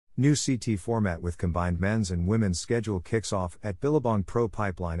New CT format with combined men's and women's schedule kicks off at Billabong Pro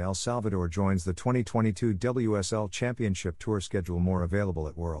Pipeline. El Salvador joins the 2022 WSL Championship Tour schedule, more available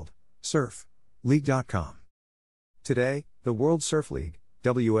at worldsurfleague.com. Today, the World Surf League,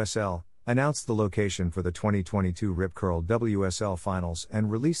 WSL, announced the location for the 2022 Rip Curl WSL Finals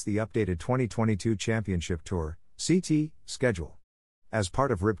and released the updated 2022 Championship Tour, CT, schedule. As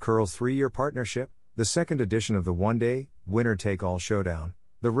part of Rip Curl's 3-year partnership, the second edition of the one-day, winner-take-all showdown,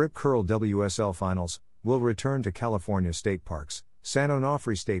 the Rip Curl WSL Finals, will return to California State Parks, San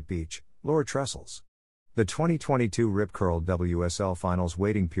Onofre State Beach, Lower Trestles. The 2022 Rip Curl WSL Finals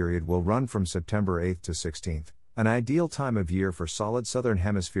waiting period will run from September 8 to 16, an ideal time of year for solid Southern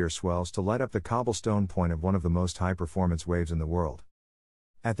Hemisphere swells to light up the cobblestone point of one of the most high-performance waves in the world.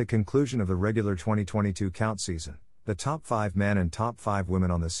 At the conclusion of the regular 2022 count season, the top 5 men and top 5 women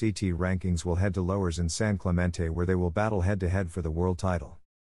on the CT rankings will head to Lowers in San Clemente, where they will battle head-to-head for the world title.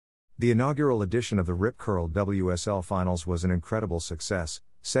 The inaugural edition of the Rip Curl WSL Finals was an incredible success,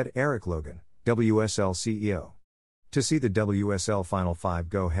 said Eric Logan, WSL CEO. To see the WSL Final 5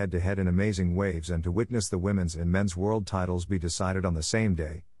 go head-to-head in amazing waves and to witness the women's and men's world titles be decided on the same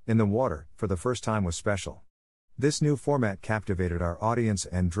day, in the water, for the first time was special. This new format captivated our audience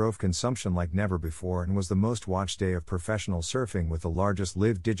and drove consumption like never before and was the most watched day of professional surfing with the largest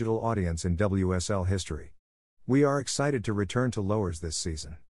live digital audience in WSL history. We are excited to return to Lowers this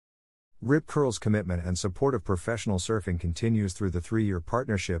season. Rip Curl's commitment and support of professional surfing continues through the 3-year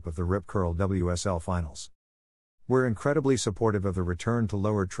partnership of the Rip Curl WSL Finals. We're incredibly supportive of the return to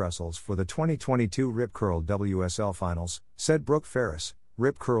Lower Trestles for the 2022 Rip Curl WSL Finals, said Brooke Ferris,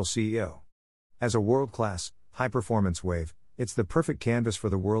 Rip Curl CEO. As a world-class, high-performance wave, it's the perfect canvas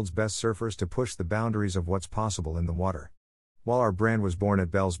for the world's best surfers to push the boundaries of what's possible in the water. While our brand was born at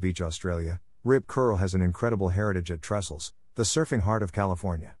Bells Beach, Australia, Rip Curl has an incredible heritage at Trestles, the surfing heart of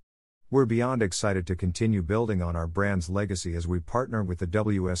California. We're beyond excited to continue building on our brand's legacy as we partner with the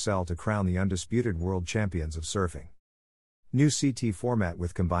WSL to crown the undisputed world champions of surfing. New CT format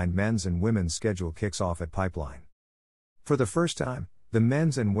with combined men's and women's schedule kicks off at Pipeline. For the first time, the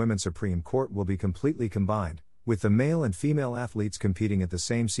men's and women's Supreme Court will be completely combined, with the male and female athletes competing at the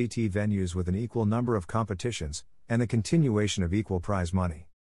same CT venues with an equal number of competitions, and the continuation of equal prize money.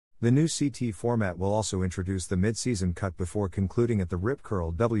 The new CT format will also introduce the mid-season cut before concluding at the Rip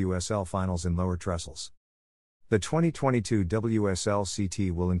Curl WSL Finals in Lower Trestles. The 2022 WSL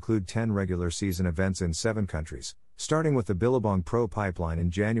CT will include 10 regular season events in 7 countries, starting with the Billabong Pro Pipeline in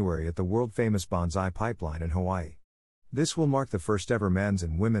January at the world-famous Banzai Pipeline in Hawaii. This will mark the first ever men's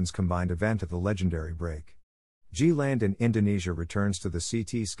and women's combined event at the legendary break. G-Land in Indonesia returns to the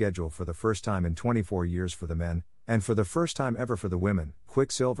CT schedule for the first time in 24 years for the men, and for the first time ever for the women,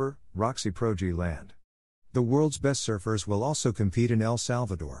 Quicksilver, Roxy Pro G-Land. The world's best surfers will also compete in El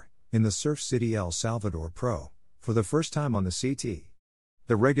Salvador, in the Surf City El Salvador Pro, for the first time on the CT.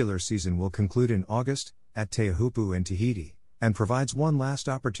 The regular season will conclude in August, at Teahupu in Tahiti, and provides one last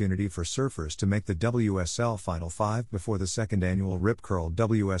opportunity for surfers to make the WSL Final 5 before the second annual Rip Curl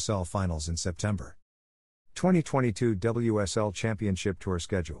WSL Finals in September. 2022 WSL Championship Tour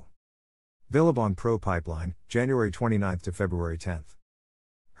schedule. Billabong Pro Pipeline, January 29 to February 10.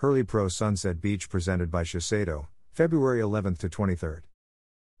 Hurley Pro Sunset Beach presented by Shiseido, February 11 to 23.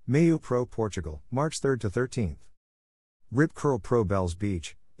 Mayu Pro Portugal, March 3 to 13. Rip Curl Pro Bells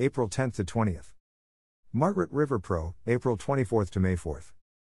Beach, April 10 to 20. Margaret River Pro, April 24 to May 4.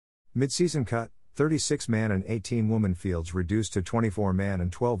 Mid-season cut, 36-man and 18-woman fields reduced to 24-man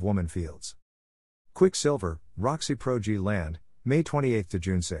and 12-woman fields. Quicksilver, Roxy Pro G-Land, May 28 to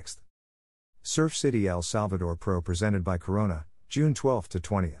June 6. Surf City El Salvador Pro presented by Corona, June 12 to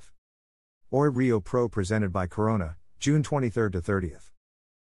 20. Oi Rio Pro presented by Corona, June 23 to 30.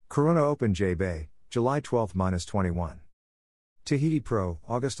 Corona Open J-Bay, July 12-21. Tahiti Pro,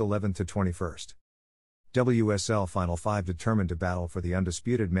 August 11 to 21. WSL Final 5 determined to battle for the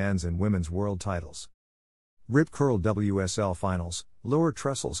undisputed men's and women's world titles. Rip Curl WSL Finals, Lower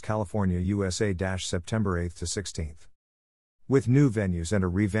Trestles, California, USA – September 8 to 16. With new venues and a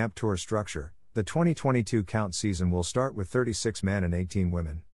revamped tour structure, the 2022 count season will start with 36 men and 18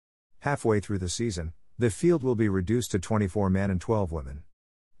 women. Halfway through the season, the field will be reduced to 24 men and 12 women.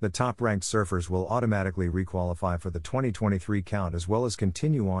 The top-ranked surfers will automatically requalify for the 2023 count as well as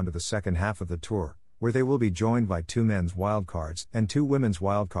continue on to the second half of the tour, where they will be joined by 2 men's wildcards and 2 women's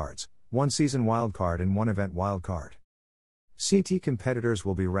wildcards, 1 season wildcard and 1 event wildcard. CT competitors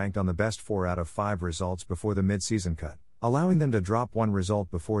will be ranked on the best 4 out of 5 results before the mid-season cut, allowing them to drop 1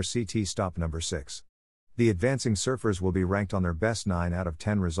 result before CT stop number 6. The advancing surfers will be ranked on their best 9 out of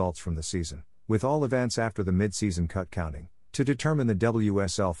 10 results from the season, with all events after the mid-season cut counting, to determine the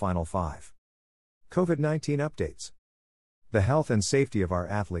WSL Final 5. COVID-19 updates. The health and safety of our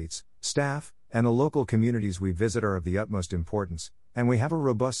athletes, staff, and the local communities we visit are of the utmost importance, and we have a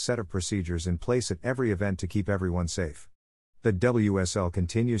robust set of procedures in place at every event to keep everyone safe. The WSL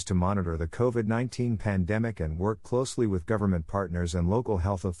continues to monitor the COVID-19 pandemic and work closely with government partners and local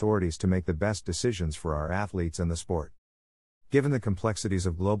health authorities to make the best decisions for our athletes and the sport. Given the complexities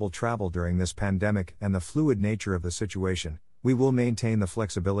of global travel during this pandemic and the fluid nature of the situation, we will maintain the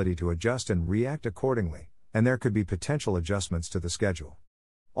flexibility to adjust and react accordingly, and there could be potential adjustments to the schedule.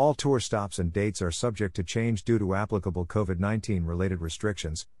 All tour stops and dates are subject to change due to applicable COVID-19 related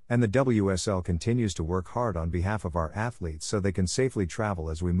restrictions, and the WSL continues to work hard on behalf of our athletes so they can safely travel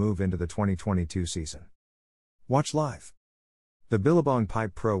as we move into the 2022 season. Watch live. The Billabong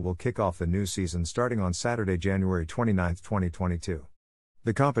Pipe Pro will kick off the new season starting on Saturday, January 29, 2022.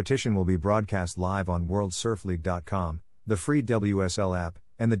 The competition will be broadcast live on WorldSurfLeague.com, the free WSL app,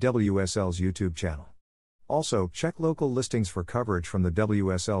 and the WSL's YouTube channel. Also, check local listings for coverage from the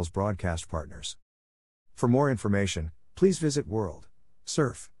WSL's broadcast partners. For more information, please visit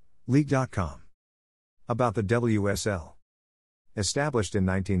WorldSurfLeague.com. About the WSL. Established in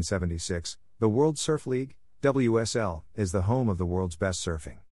 1976, the World Surf League, WSL, is the home of the world's best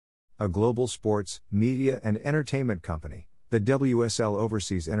surfing. A global sports, media, and entertainment company, the WSL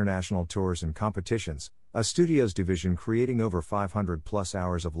oversees international tours and competitions, a studios division creating over 500+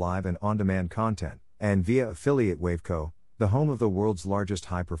 hours of live and on-demand content, and via affiliate Waveco, the home of the world's largest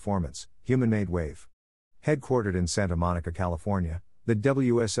high-performance, human-made wave. Headquartered in Santa Monica, California, the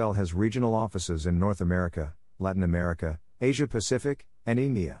WSL has regional offices in North America, Latin America, Asia Pacific, and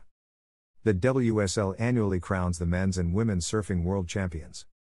EMEA. The WSL annually crowns the men's and women's surfing world champions.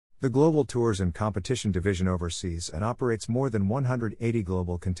 The Global Tours and Competition Division oversees and operates more than 180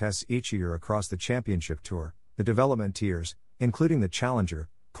 global contests each year across the Championship Tour, the development tiers, including the Challenger,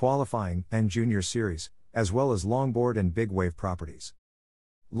 Qualifying, and Junior Series, as well as longboard and big wave properties.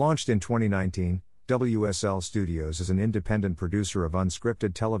 Launched in 2019, WSL Studios is an independent producer of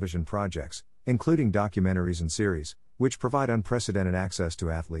unscripted television projects, including documentaries and series, which provide unprecedented access to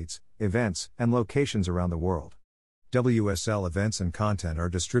athletes, events, and locations around the world. WSL events and content are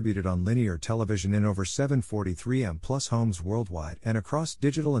distributed on linear television in over 743M+ homes worldwide and across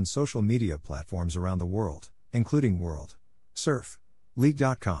digital and social media platforms around the world, including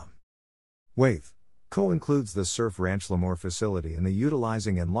WorldSurfLeague.com. Wave Co includes the Surf Ranch Lemoore facility and the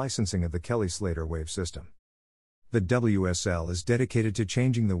utilizing and licensing of the Kelly Slater Wave system. The WSL is dedicated to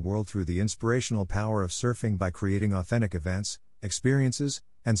changing the world through the inspirational power of surfing by creating authentic events, experiences,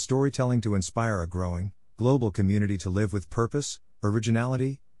 and storytelling to inspire a growing, global community to live with purpose,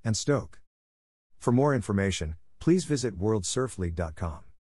 originality, and stoke. For more information, please visit WorldSurfLeague.com.